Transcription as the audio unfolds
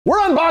We're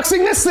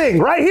unboxing this thing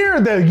right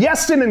here, the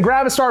Yeston and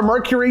Gravastar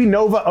Mercury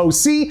Nova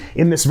OC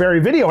in this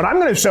very video, and I'm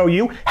gonna show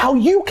you how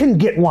you can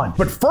get one.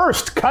 But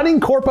first, cunning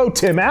corpo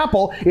Tim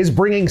Apple is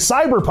bringing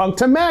Cyberpunk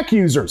to Mac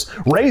users.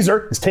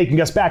 Razer is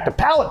taking us back to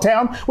Pallet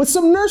Town with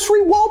some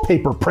nursery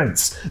wallpaper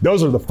prints.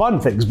 Those are the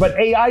fun things, but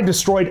AI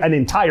destroyed an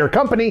entire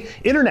company,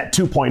 Internet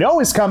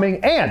 2.0 is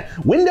coming, and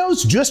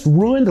Windows just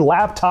ruined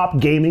laptop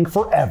gaming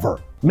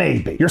forever.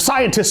 Maybe. Your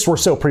scientists were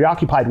so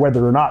preoccupied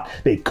whether or not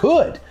they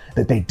could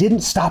that they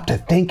didn't stop to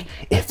think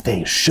if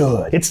they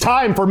should. It's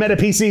time for Meta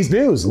PC's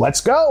news.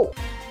 Let's go.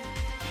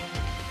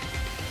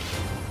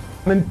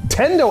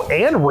 Nintendo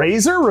and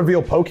Razer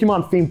reveal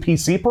Pokemon-themed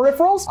PC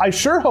peripherals. I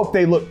sure hope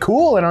they look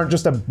cool and aren't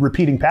just a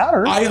repeating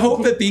pattern. I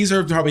hope that these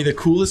are probably the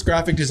coolest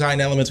graphic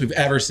design elements we've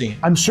ever seen.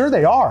 I'm sure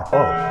they are.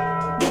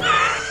 Oh.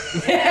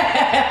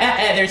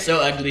 They're so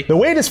ugly. The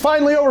wait is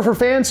finally over for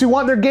fans who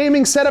want their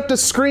gaming setup to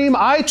scream,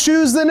 "I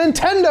choose the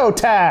Nintendo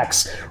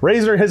tax."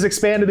 Razer has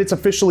expanded its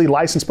officially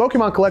licensed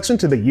Pokemon collection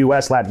to the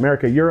US, Latin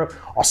America, Europe,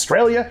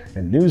 Australia,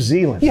 and New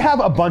Zealand. You have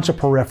a bunch of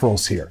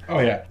peripherals here. Oh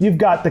yeah. You've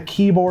got the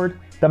keyboard,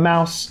 the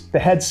mouse, the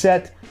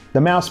headset,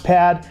 the mouse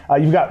pad.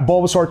 You've got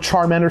Bulbasaur,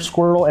 Charmander,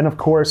 Squirtle, and of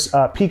course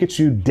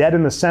Pikachu dead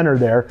in the center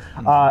there.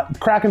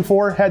 Kraken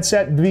 4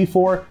 headset,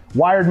 V4,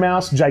 wired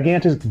mouse,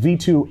 gigantic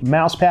V2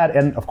 mouse pad,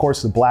 and of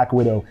course the Black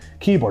Widow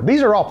keyboard.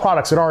 These are all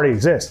products that already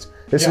exist.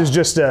 This is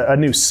just a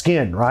new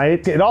skin,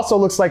 right? It also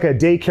looks like a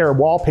daycare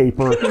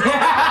wallpaper.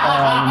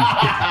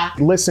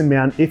 Listen,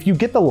 man, if you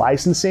get the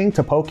licensing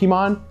to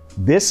Pokemon,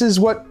 this is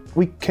what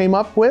we came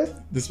up with.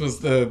 This was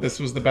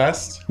the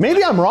best.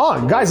 Maybe I'm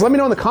wrong. Guys, let me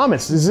know in the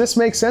comments. Does this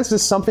make sense? Is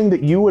this something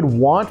that you would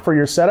want for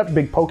your setup?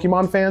 Big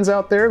Pokemon fans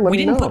out there, let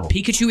me know. We didn't put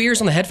Pikachu ears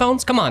on the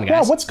headphones? Come on, guys.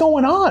 Yeah, what's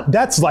going on?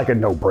 That's like a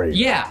no-brainer.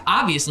 Yeah,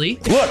 obviously.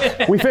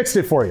 Look, we fixed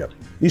it for you.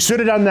 You should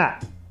have done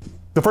that.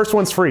 The first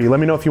one's free. Let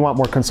me know if you want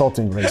more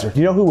consulting, Razer.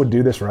 You know who would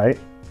do this, right?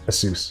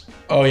 Asus.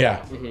 Oh yeah.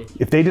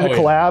 If they did a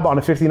collab on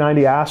a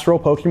 5090 Astro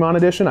Pokemon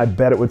edition, I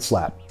bet it would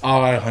slap.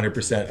 Oh, I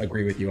 100%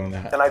 agree with you on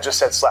that. And I just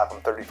said slap.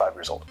 I'm 35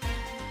 years old.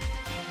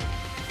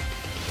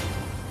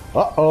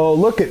 Uh-oh,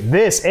 look at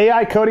this.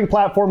 AI coding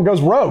platform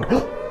goes rogue.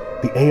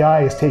 The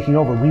AI is taking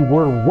over. We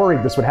were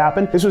worried this would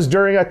happen. This was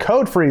during a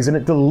code freeze and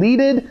it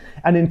deleted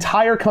an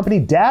entire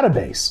company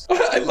database.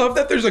 I love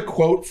that there's a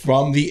quote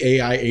from the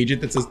AI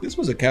agent that says, "This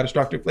was a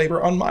catastrophic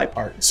failure on my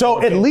part."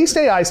 So at least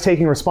AI is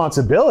taking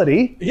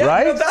responsibility, yeah,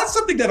 right? You know, that's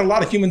something that a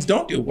lot of humans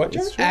don't do. What,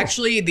 Jared?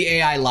 Actually, the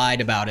AI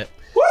lied about it.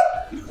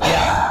 What?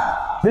 Yeah.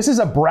 This is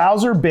a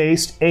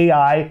browser-based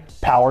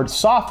AI-powered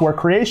software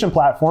creation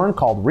platform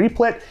called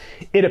Replit.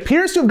 It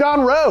appears to have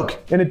gone rogue,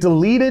 and it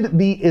deleted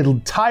the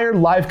entire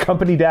live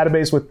company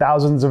database with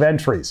thousands of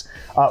entries.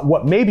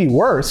 What may be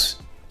worse,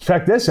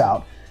 check this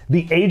out.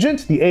 The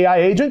agent, the AI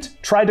agent,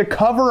 tried to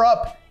cover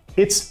up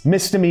its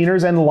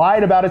misdemeanors and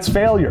lied about its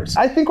failures.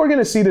 I think we're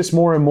gonna see this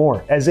more and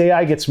more. As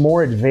AI gets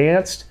more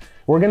advanced,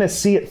 we're gonna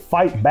see it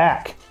fight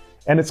back.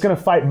 And it's gonna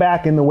fight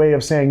back in the way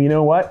of saying, you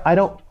know what? I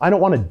don't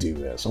wanna do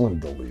this. I'm gonna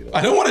delete it.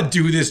 I don't wanna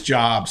do this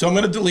job, so I'm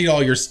gonna delete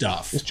all your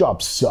stuff. This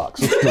job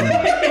sucks. Let's delete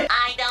it.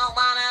 I don't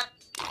wanna.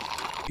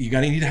 You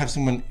gotta need to have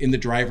someone in the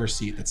driver's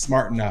seat that's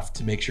smart enough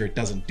to make sure it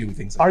doesn't do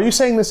things like Are you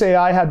saying this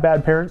AI had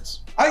bad parents?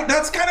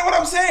 That's kind of what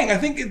I'm saying. I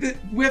think that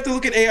we have to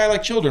look at AI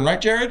like children,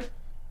 right, Jared?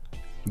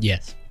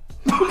 Yes.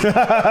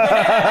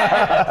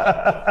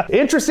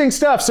 Interesting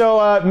stuff.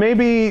 So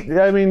maybe,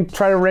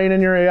 try to rein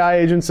in your AI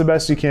agents the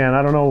best you can.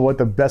 I don't know what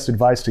the best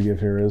advice to give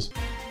here is.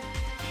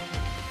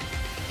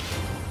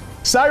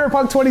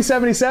 Cyberpunk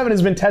 2077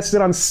 has been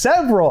tested on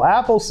several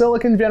Apple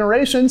Silicon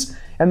generations,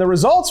 and the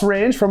results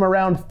range from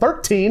around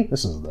 13,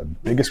 this is the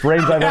biggest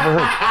range I've ever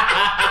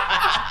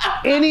heard,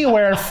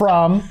 anywhere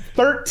from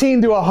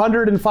 13 to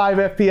 105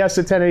 FPS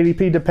at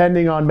 1080p,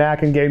 depending on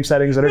Mac and game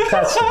settings that are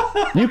tested.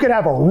 You could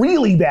have a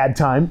really bad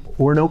time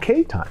or an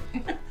okay time.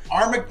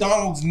 Our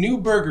McDonald's new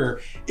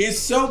burger is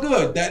so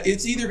good that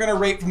it's either gonna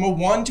rate from a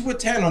 1 to a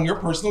 10 on your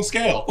personal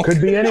scale.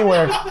 Could be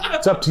anywhere.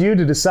 It's up to you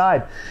to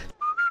decide.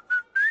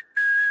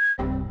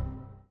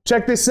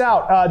 Check this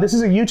out. This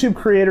is a YouTube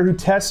creator who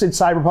tested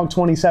Cyberpunk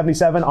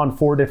 2077 on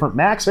 4 different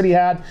Macs that he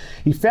had.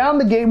 He found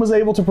the game was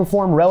able to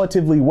perform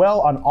relatively well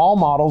on all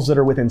models that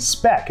are within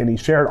spec, and he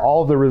shared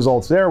all of the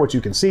results there, which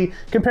you can see.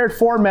 Compared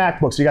 4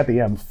 MacBooks. You got the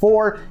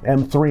M4,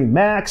 M3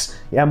 Max,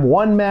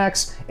 M1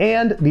 Max,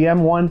 and the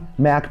M1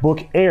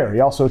 MacBook Air.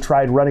 He also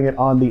tried running it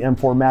on the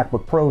M4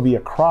 MacBook Pro via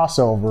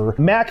crossover.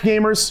 Mac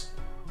gamers,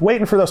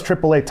 waiting for those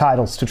AAA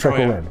titles to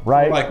trickle in,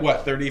 right? Like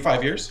what,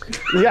 35 years?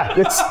 Yeah,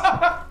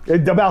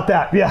 it's about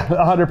that, yeah,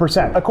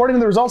 100%. According to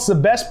the results, the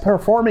best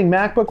performing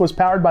MacBook was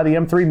powered by the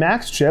M3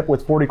 Max chip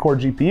with 40-core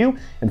GPU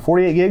and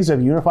 48 gigs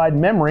of unified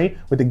memory,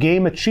 with the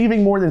game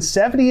achieving more than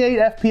 78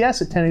 FPS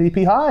at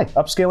 1080p high.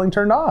 Upscaling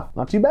turned off,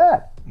 not too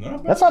bad.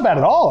 That's not bad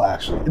at all,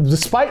 actually.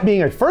 Despite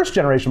being a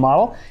first-generation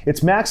model,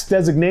 its Max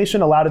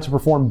designation allowed it to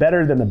perform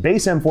better than the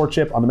base M4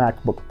 chip on the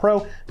MacBook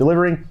Pro,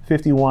 delivering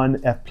 51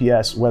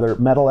 FPS, whether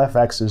Metal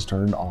FX is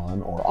turned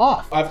on or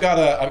off. I've got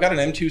an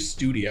M2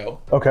 Studio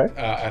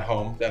at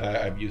home that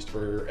I've used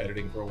for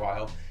editing for a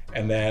while,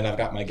 And then I've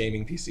got my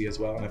gaming PC as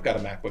well, and I've got a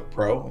MacBook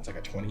Pro. It's like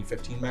a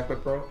 2015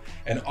 MacBook Pro.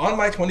 And on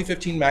my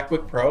 2015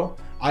 MacBook Pro,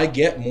 I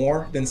get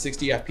more than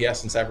 60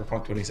 FPS in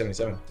Cyberpunk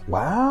 2077.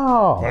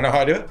 Wow. Wanna know how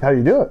I do it? How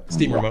you do it?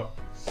 Steam remote.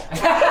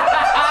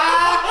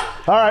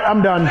 All right,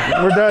 I'm done.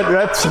 We're done.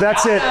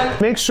 That's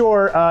it. Make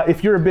sure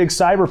if you're a big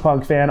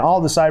Cyberpunk fan,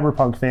 all the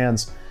Cyberpunk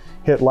fans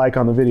hit like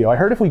on the video. I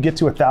heard if we get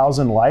to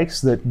 1,000 likes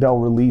that they'll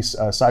release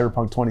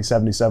Cyberpunk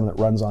 2077 that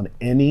runs on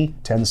any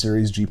 10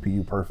 series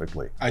GPU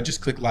perfectly. I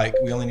just click like.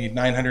 We only need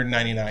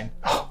 999.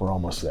 We're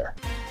almost there.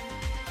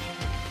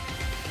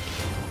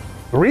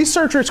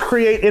 Researchers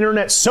create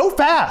internet so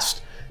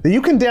fast that you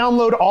can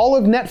download all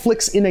of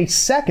Netflix in a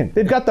second.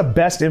 They've got the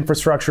best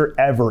infrastructure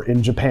ever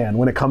in Japan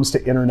when it comes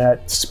to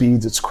internet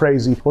speeds. It's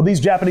crazy. Well, these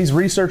Japanese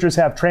researchers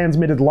have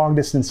transmitted long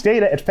distance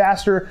data at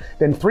faster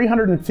than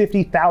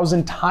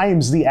 350,000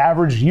 times the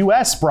average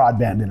US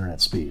broadband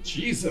internet speed.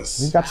 Jesus.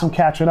 We've got some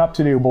catching up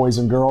to do, boys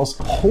and girls.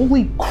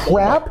 Holy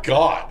crap. Oh my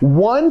God.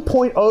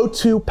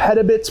 1.02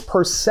 petabits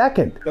per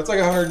second. That's like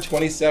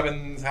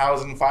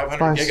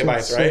 127,500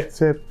 gigabytes, right?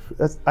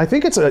 I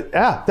think it's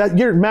that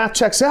your math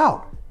checks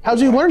out. How'd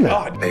you learn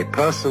that? A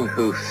person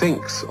who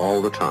thinks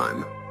all the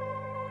time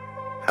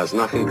has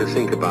nothing to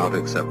think about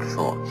except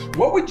thoughts.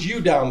 What would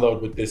you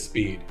download with this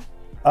speed?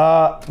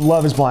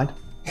 Love is Blind.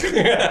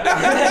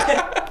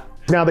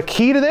 Now the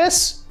key to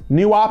this,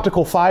 new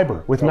optical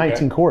fiber with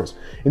 19 cores.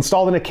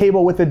 Installed in a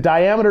cable with a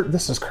diameter,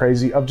 this is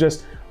crazy, of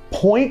just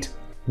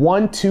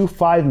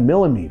 0.125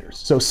 millimeters.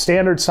 So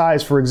standard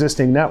size for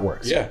existing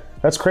networks. Yeah.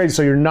 That's crazy.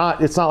 So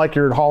it's not like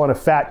you're hauling a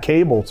fat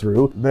cable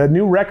through. The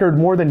new record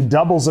more than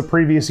doubles the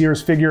previous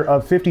year's figure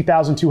of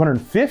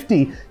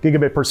 50,250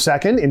 gigabit per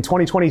second. In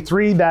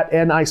 2023, that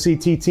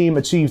NICT team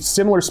achieved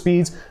similar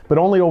speeds, but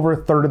only over a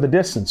third of the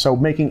distance. So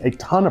making a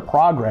ton of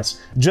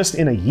progress just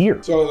in a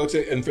year. So let's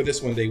say, and for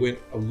this one, they went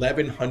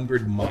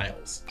 1,100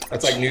 miles.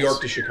 That's like New York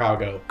to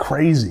Chicago.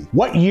 Crazy.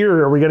 What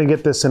year are we gonna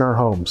get this in our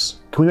homes?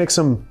 Can we make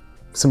some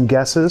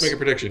guesses? Make a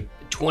prediction.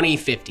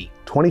 2050.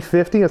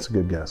 2050, that's a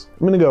good guess.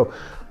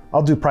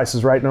 I'll do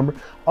Price's Right number.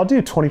 I'll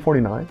do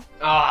 2049.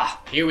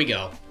 Here we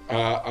go.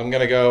 I'm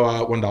gonna go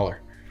 $1.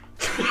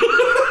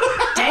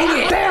 Dang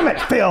it! Damn it,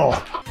 Phil!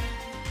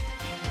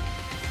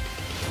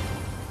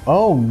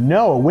 Oh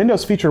no, a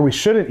Windows feature we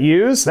shouldn't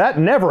use? That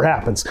never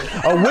happens.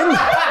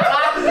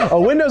 A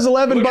Windows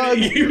 11 bug.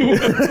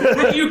 Look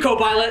at you,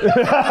 Copilot.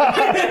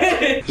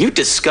 You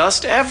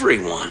disgust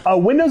everyone. A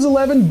Windows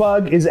 11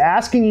 bug is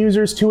asking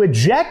users to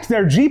eject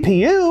their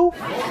GPU.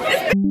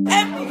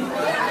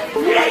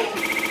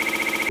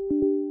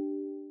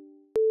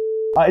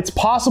 It's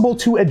possible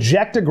to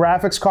eject a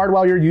graphics card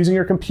while you're using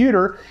your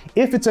computer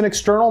if it's an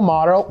external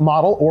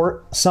model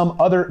or some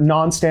other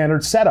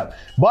non-standard setup.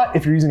 But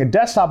if you're using a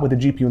desktop with a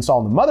GPU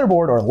installed on the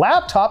motherboard or a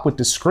laptop with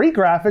discrete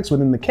graphics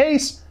within the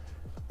case,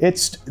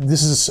 this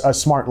is a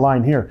smart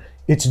line here.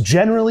 It's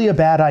generally a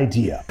bad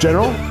idea.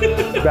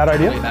 Bad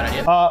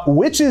idea?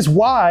 Which is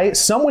why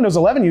some Windows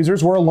 11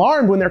 users were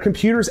alarmed when their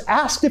computers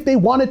asked if they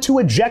wanted to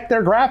eject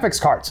their graphics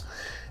cards.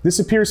 This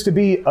appears to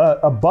be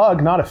a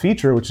bug, not a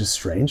feature, which is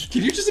strange.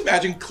 Can you just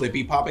imagine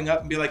Clippy popping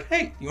up and be like,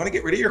 hey, you want to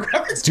get rid of your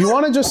graphics card? Do you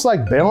want to just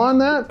like bail on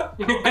that?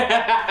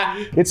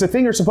 It's a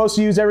thing you're supposed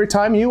to use every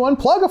time you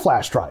unplug a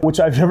flash drive, which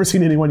I've never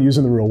seen anyone use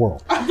in the real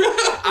world.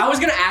 I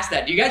was gonna ask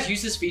that. Do you guys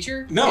use this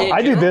feature? No.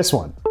 I did this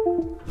one.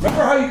 Remember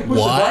how you could push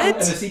the button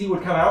and the CD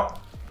would come out?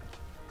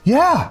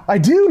 Yeah, I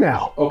do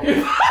now.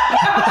 Okay.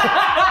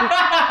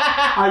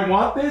 I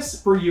want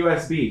this for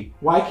USB.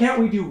 Why can't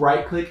we do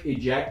right-click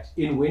eject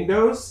in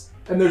Windows?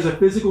 And there's a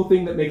physical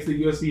thing that makes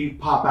the USB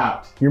pop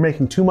out. You're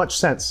making too much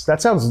sense.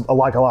 That sounds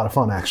like a lot of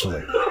fun,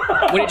 actually.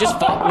 Would it just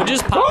pop out?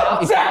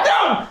 Zach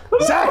down!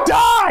 Zach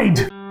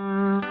died!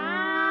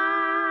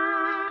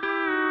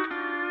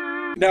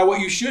 Now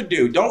what you should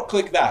do, don't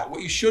click that.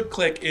 What you should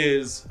click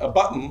is a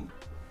button.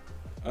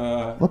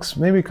 Looks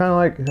maybe kind of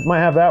like, it might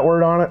have that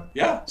word on it.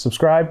 Yeah.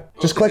 Subscribe.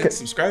 Just click it.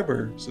 Subscribe.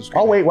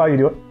 I'll wait while you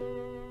do it.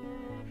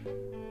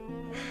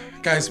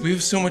 Guys, we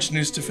have so much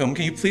news to film.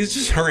 Can you please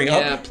just hurry up?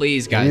 Yeah,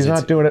 please, guys. He's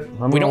not doing it.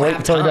 We don't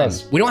have time.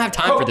 We don't have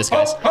time for this,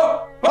 guys.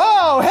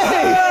 Oh,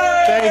 hey!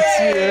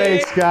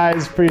 Thanks,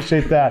 guys.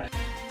 Appreciate that.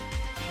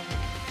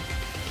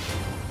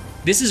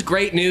 This is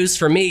great news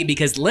for me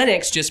because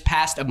Linux just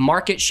passed a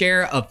market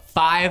share of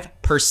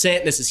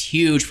 5%. This is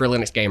huge for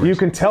Linux gamers. You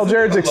can tell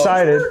Jared's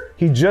excited.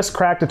 He just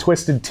cracked a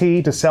Twisted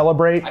Tea to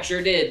celebrate. I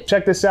sure did.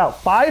 Check this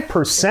out,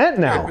 5%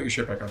 now. Put your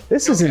shirt back on.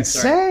 This is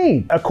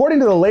insane. Sorry.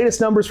 According to the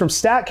latest numbers from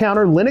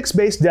StatCounter,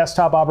 Linux-based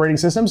desktop operating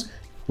systems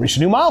reached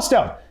a new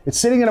milestone. It's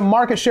sitting at a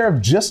market share of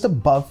just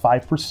above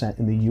 5%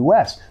 in the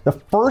US. The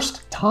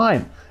first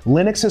time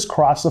Linux has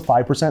crossed the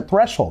 5%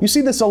 threshold. You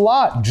see this a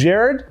lot.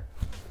 Jared,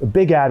 a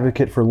big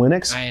advocate for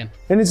Linux. I am.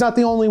 And he's not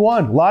the only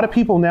one. A lot of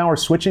people now are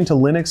switching to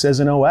Linux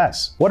as an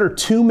OS. What are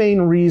two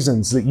main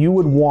reasons that you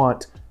would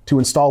want to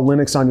install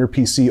Linux on your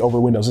PC over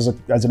Windows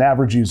as an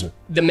average user?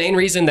 The main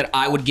reason that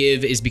I would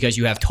give is because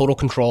you have total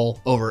control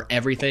over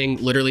everything.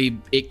 Literally,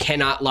 it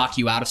cannot lock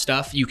you out of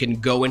stuff. You can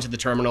go into the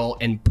terminal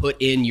and put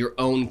in your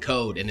own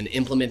code and then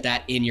implement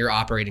that in your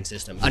operating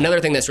system. Another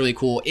thing that's really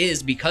cool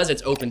is because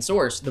it's open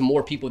source, the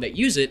more people that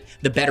use it,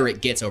 the better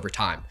it gets over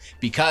time.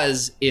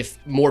 Because if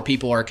more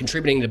people are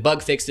contributing to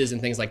bug fixes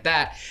and things like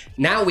that,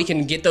 now we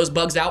can get those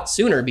bugs out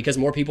sooner because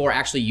more people are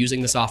actually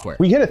using the software.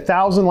 We hit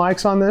 1,000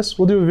 likes on this.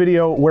 We'll do a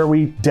video where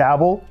we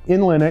dabble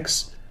in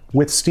Linux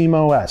with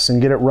SteamOS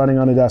and get it running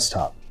on a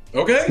desktop.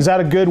 Okay. Is that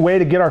a good way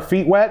to get our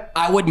feet wet?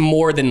 I would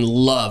more than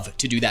love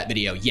to do that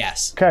video,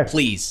 yes. Okay.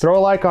 Please. Throw a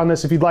like on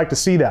this if you'd like to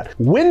see that.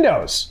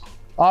 Windows,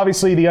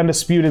 obviously the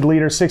undisputed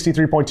leader,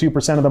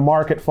 63.2% of the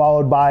market,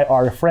 followed by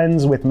our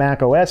friends with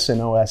Mac OS and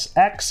OS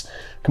X.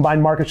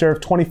 Combined market share of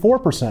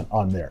 24%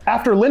 on there.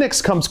 After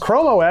Linux comes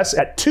Chrome OS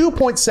at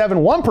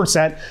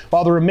 2.71%,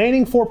 while the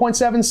remaining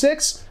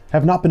 4.76%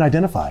 have not been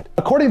identified.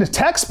 According to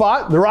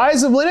TechSpot, the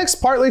rise of Linux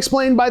partly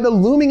explained by the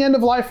looming end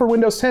of life for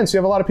Windows 10. So you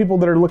have a lot of people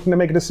that are looking to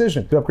make a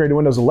decision. Do I upgrade to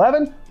Windows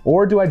 11,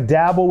 or do I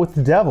dabble with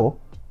the devil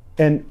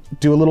and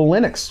do a little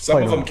Linux?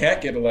 Some of them can't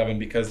get 11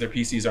 because their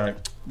PCs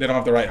they don't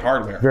have the right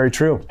hardware. Very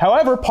true.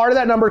 However, part of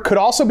that number could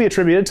also be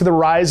attributed to the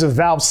rise of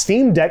Valve's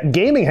Steam Deck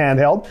gaming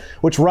handheld,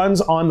 which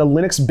runs on the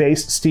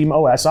Linux-based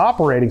SteamOS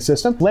operating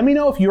system. Let me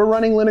know if you're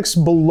running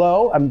Linux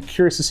below. I'm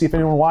curious to see if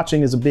anyone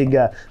watching is a big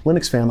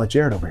Linux fan like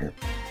Jared over here.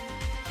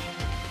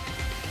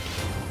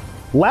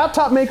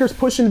 Laptop makers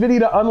push NVIDIA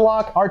to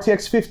unlock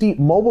RTX 50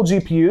 mobile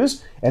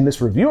GPUs, and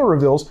this reviewer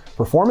reveals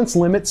performance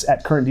limits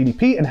at current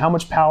DDP and how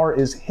much power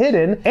is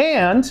hidden,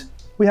 and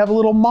we have a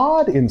little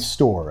mod in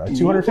store, a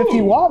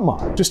 250 watt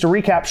mod. Just to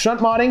recap,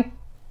 shunt modding,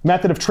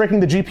 method of tricking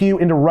the GPU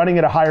into running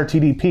at a higher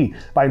TDP.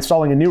 By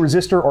installing a new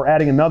resistor or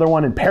adding another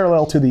one in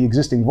parallel to the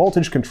existing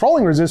voltage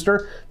controlling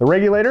resistor, the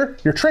regulator,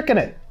 you're tricking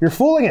it, you're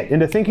fooling it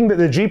into thinking that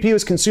the GPU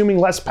is consuming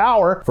less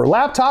power. For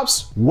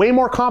laptops, way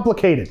more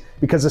complicated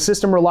because the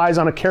system relies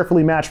on a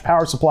carefully matched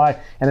power supply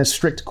and has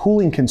strict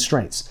cooling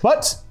constraints.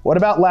 But what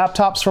about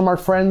laptops from our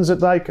friends at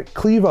like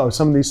Clevo,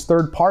 some of these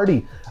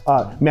third-party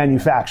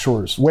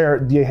manufacturers, where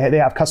they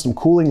have custom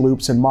cooling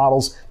loops and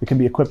models that can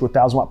be equipped with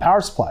 1,000 watt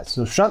power supplies.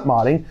 So shunt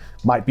modding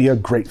might be a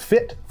great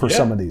fit for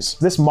some of these.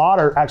 This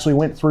modder actually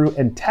went through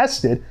and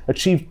tested,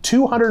 achieved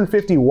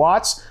 250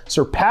 watts,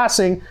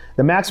 surpassing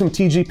the maximum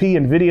TGP.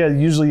 NVIDIA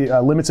usually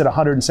limits at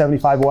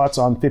 175 watts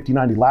on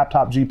 5090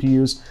 laptop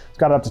GPUs. It's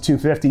got up to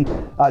 250.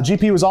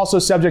 GPU is also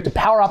subject to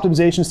power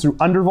optimizations through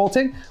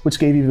undervolting, which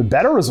gave even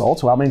better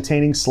results while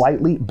maintaining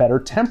slightly better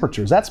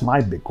temperatures. That's my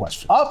big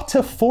question. Up to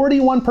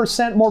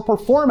 41% more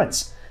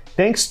performance,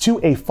 thanks to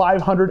a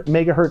 500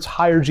 megahertz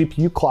higher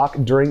GPU clock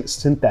during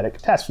synthetic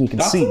tests. You can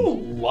see. That's a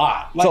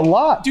lot. It's a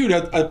lot. Dude,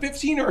 a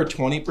 15 or a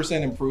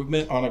 20%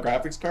 improvement on a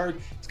graphics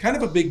card, it's kind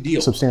of a big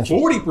deal. Substantial.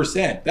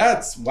 40%,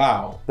 that's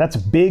wow. That's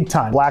big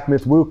time. Black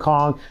Myth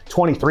Wukong,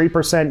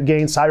 23%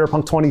 gain.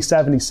 Cyberpunk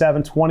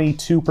 2077,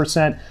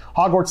 22%.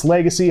 Hogwarts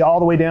Legacy all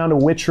the way down to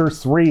Witcher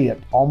 3 at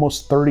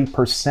almost 30%.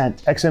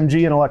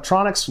 XMG and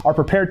Electronics are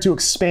prepared to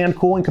expand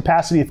cooling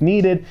capacity if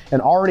needed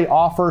and already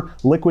offer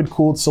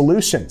liquid-cooled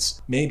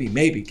solutions.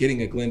 Maybe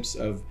getting a glimpse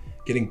of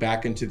getting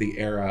back into the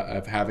era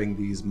of having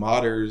these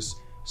modders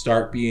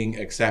start being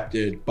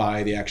accepted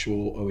by the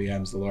actual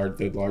OEMs,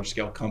 the large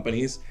scale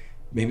companies.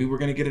 Maybe we're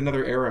going to get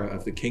another era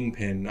of the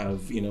kingpin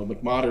of,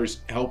 McModders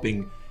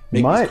helping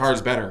make these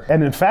cars better.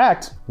 And in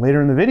fact,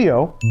 later in the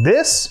video,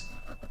 this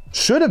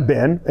should have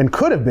been and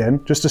could have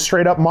been just a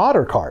straight up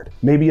modder card.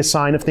 Maybe a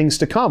sign of things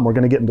to come. We're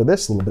going to get into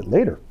this a little bit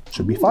later.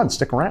 Should be fun.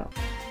 Stick around.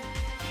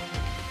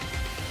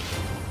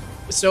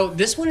 So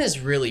this one is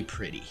really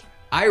pretty.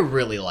 I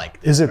really like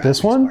this. Is it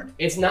this one? Card.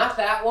 It's not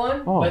that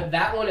one, but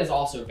that one is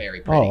also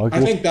very pretty. Oh, okay.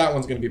 I think that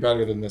one's going to be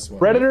better than this one.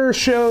 Redditor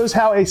shows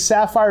how a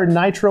Sapphire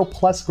Nitro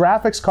Plus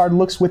graphics card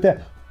looks with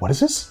a, what is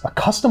this? A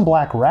custom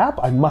black wrap?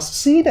 I must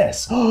see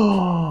this.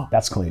 Oh,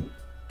 that's clean.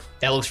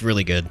 That looks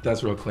really good.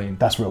 That's real clean.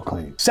 That's real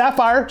clean.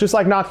 Sapphire, just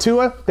like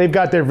Noctua, they've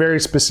got their very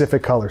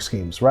specific color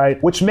schemes,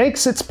 right? Which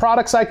makes its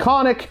products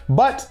iconic,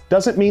 but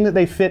doesn't mean that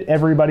they fit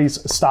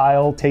everybody's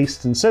style,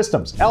 taste, and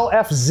systems.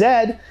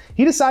 LFZ,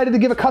 he decided to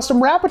give a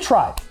custom wrap a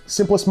try.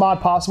 Simplest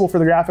mod possible for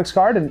the graphics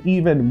card, and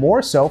even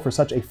more so for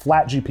such a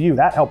flat GPU.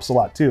 That helps a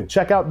lot too.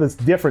 Check out this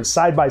difference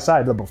side by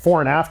side, the before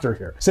and after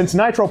here. Since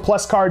Nitro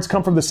Plus cards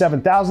come from the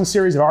 7000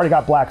 series, they've already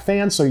got black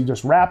fans, so you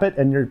just wrap it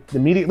and you're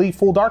immediately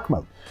full dark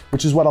mode,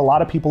 which is what a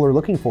lot of people are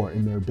looking for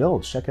in their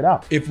builds. Check it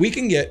out. If we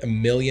can get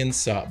 1 million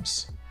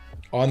subs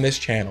on this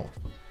channel,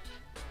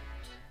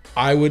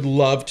 I would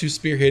love to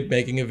spearhead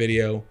making a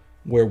video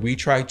where we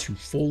try to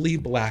fully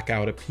black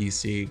out a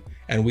PC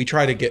and we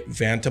try to get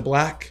Vanta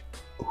Black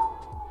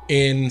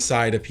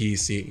inside a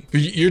PC.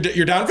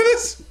 You're down for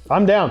this?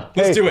 I'm down.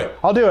 Let's do it.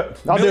 I'll do it.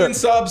 I'll do it. 1 million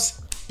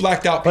subs,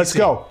 blacked out PC. Let's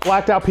go.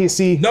 Blacked out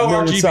PC. No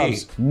RGB.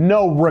 Subs.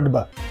 No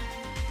RGB.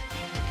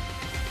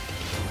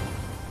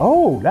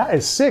 Oh, that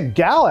is sick.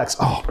 Galax.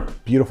 Oh,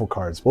 beautiful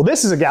cards. Well,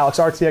 this is a Galax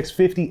RTX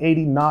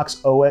 5080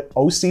 Nox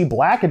OC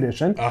Black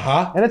Edition.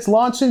 And it's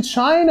launched in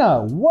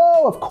China.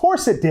 Whoa, of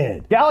course it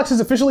did. Galax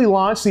has officially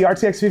launched the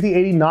RTX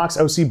 5080 Nox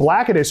OC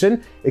Black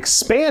Edition,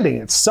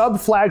 expanding its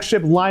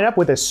sub-flagship lineup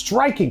with a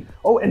striking,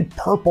 oh, and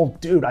purple.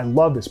 Dude, I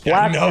love this.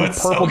 Black and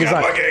purple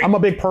design. I'm a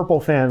big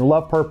purple fan.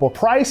 Love purple.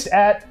 Priced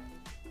at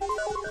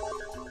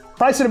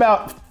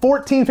about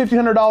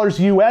 $1,500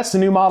 US. The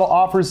new model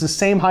offers the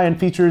same high-end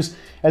features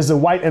as the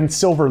white and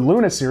silver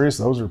Luna series.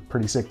 Those are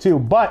pretty sick too,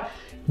 but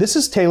this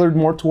is tailored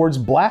more towards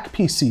black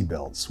PC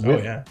builds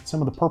with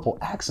some of the purple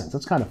accents.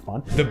 That's kind of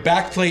fun. The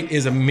backplate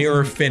is a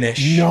mirror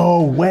finish.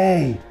 No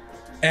way.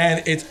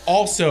 And it's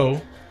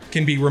also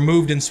can be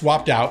removed and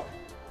swapped out.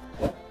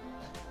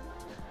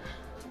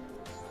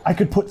 I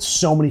could put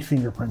so many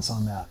fingerprints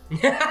on that.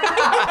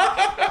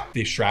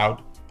 The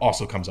shroud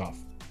also comes off.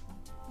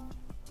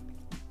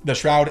 The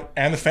shroud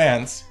and the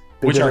fans,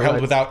 which are held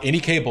without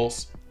any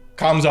cables,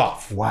 comes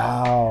off.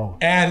 Wow.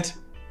 And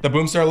the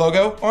Boomstar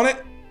logo on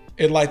it,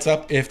 it lights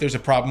up if there's a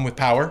problem with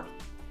power.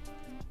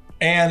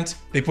 And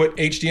they put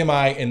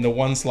HDMI in the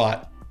one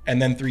slot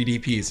and then 3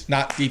 DPs,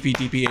 not DP,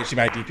 DP,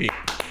 HDMI, DP.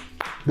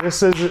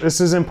 This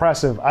is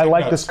impressive. I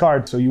like this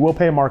card, so you will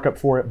pay a markup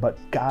for it, but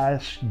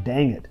gosh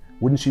dang it.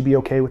 Wouldn't you be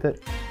okay with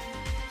it?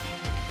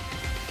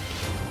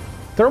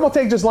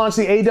 Thermaltake just launched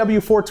the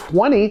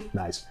AW420,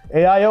 nice,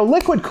 AIO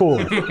liquid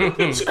cooler.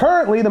 It's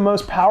currently the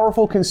most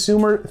powerful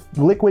consumer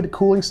liquid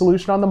cooling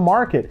solution on the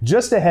market.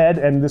 Just ahead,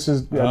 and this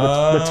is,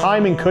 the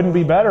timing couldn't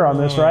be better on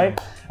this,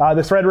 right?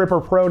 The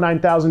Threadripper Pro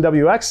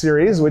 9000WX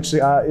series, which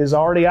is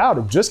already out,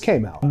 it just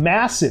came out.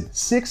 Massive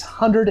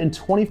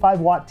 625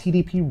 watt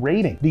TDP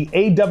rating. The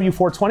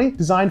AW420,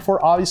 designed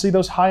for obviously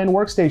those high-end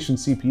workstation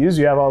CPUs.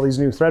 You have all these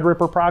new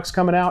Threadripper procs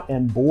coming out,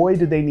 and boy,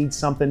 did they need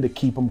something to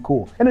keep them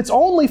cool. And it's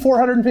only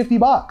 450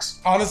 bucks.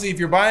 Honestly, if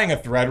you're buying a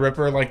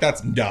Threadripper, like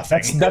that's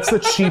nothing. That's the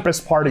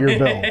cheapest part of your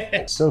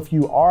bill. So if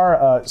you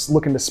are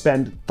looking to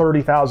spend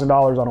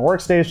 $30,000 on a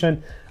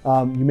workstation,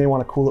 you may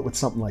want to cool it with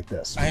something like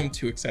this. I am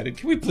too excited.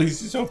 Can we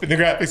please just open the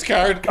graphics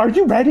card? Are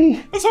you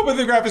ready? Let's open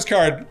the graphics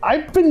card.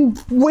 I've been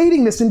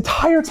waiting this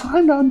entire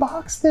time to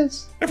unbox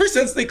this. Ever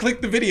since they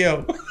clicked the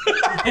video.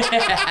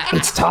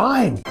 It's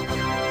time.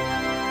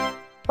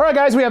 All right,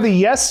 guys, we have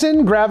the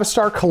Yeston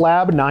Gravastar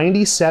Collab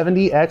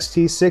 9070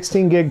 XT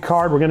 16 gig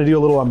card. We're gonna do a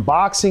little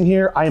unboxing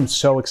here. I am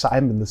so excited. I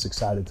haven't been this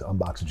excited to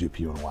unbox a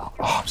GPU in a while.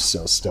 Oh, I'm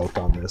so stoked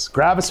on this.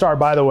 Gravastar,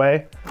 by the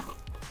way,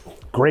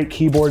 great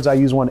keyboards. I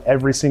use one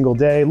every single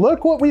day.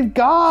 Look what we've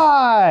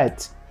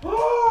got.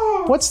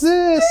 What's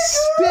this?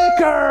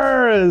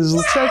 Stickers.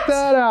 Let's check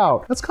that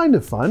out. That's kind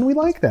of fun. We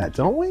like that,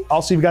 don't we?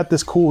 Also, you've got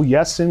this cool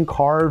Yeston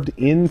carved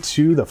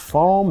into the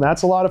foam.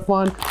 That's a lot of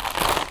fun.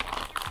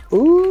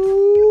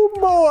 Ooh,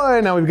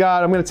 boy. Now I'm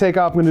gonna take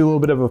off, I'm gonna do a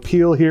little bit of a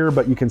peel here,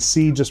 but you can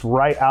see just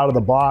right out of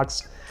the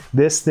box,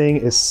 this thing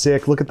is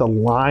sick. Look at the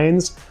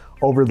lines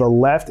over the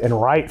left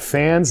and right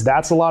fans.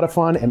 That's a lot of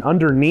fun. And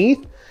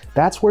underneath,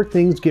 that's where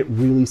things get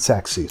really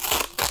sexy.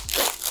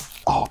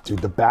 Oh, dude,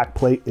 the back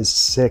plate is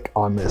sick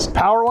on this.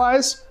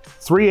 Power-wise,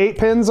 3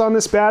 8-pins on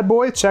this bad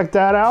boy. Check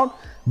that out.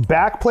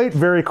 Back plate,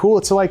 very cool.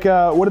 It's like,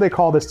 what do they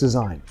call this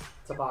design?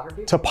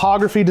 Topography?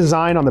 Topography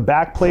design on the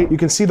back plate. You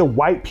can see the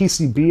white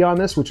PCB on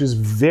this, which is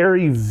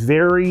very,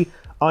 very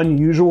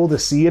unusual to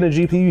see in a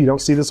GPU. You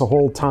don't see this a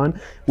whole ton,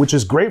 which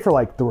is great for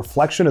like the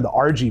reflection of the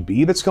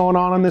RGB that's going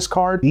on this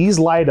card. These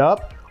light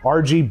up.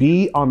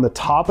 RGB on the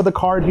top of the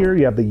card here.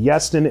 You have the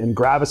Yeston and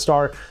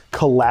Gravastar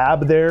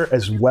collab there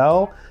as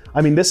well.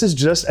 I mean, this is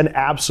just an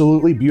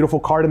absolutely beautiful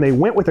card, and they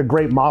went with a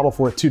great model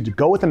for it too. To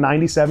go with a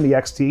 9070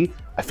 XT,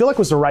 I feel like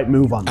was the right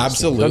move on this.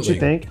 Absolutely. Don't you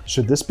think?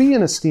 Should this be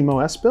in a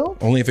SteamOS build?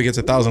 Only if it gets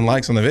 1,000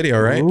 likes on the video,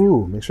 right?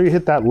 Ooh, make sure you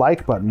hit that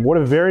like button. What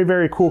a very,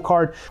 very cool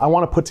card. I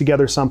want to put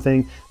together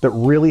something that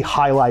really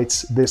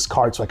highlights this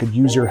card so I could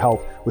use your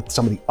help with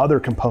some of the other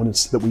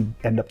components that we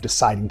end up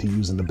deciding to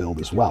use in the build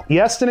as well.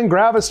 Yeston and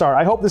Gravastar,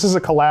 I hope this is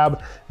a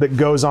collab that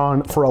goes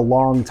on for a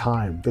long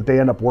time, that they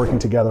end up working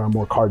together on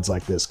more cards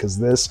like this, because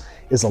this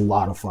is a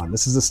lot of fun.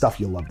 This is the stuff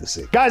you'll love to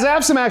see. Guys, I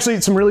have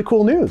some really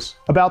cool news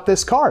about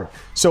this card.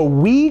 So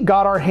we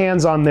got our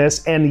hands on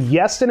this, and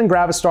Yeston and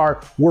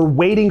Gravastar were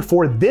waiting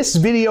for this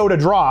video to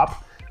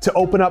drop to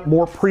open up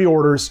more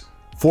pre-orders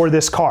for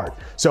this card.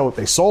 So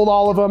they sold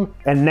all of them,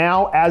 and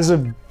now, as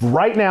of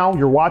right now,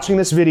 you're watching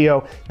this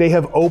video, they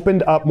have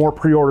opened up more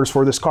pre-orders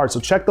for this card. So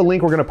check the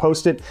link, we're gonna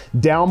post it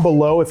down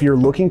below if you're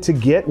looking to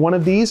get one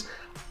of these.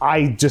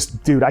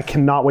 Dude, I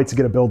cannot wait to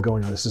get a build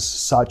going on this. This is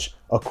such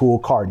a cool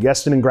card.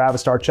 Yeston and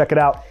Gravastar, check it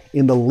out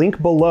in the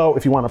link below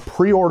if you wanna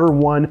pre-order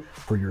one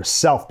for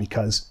yourself,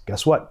 because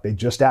guess what? They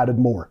just added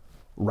more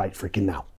right freaking now.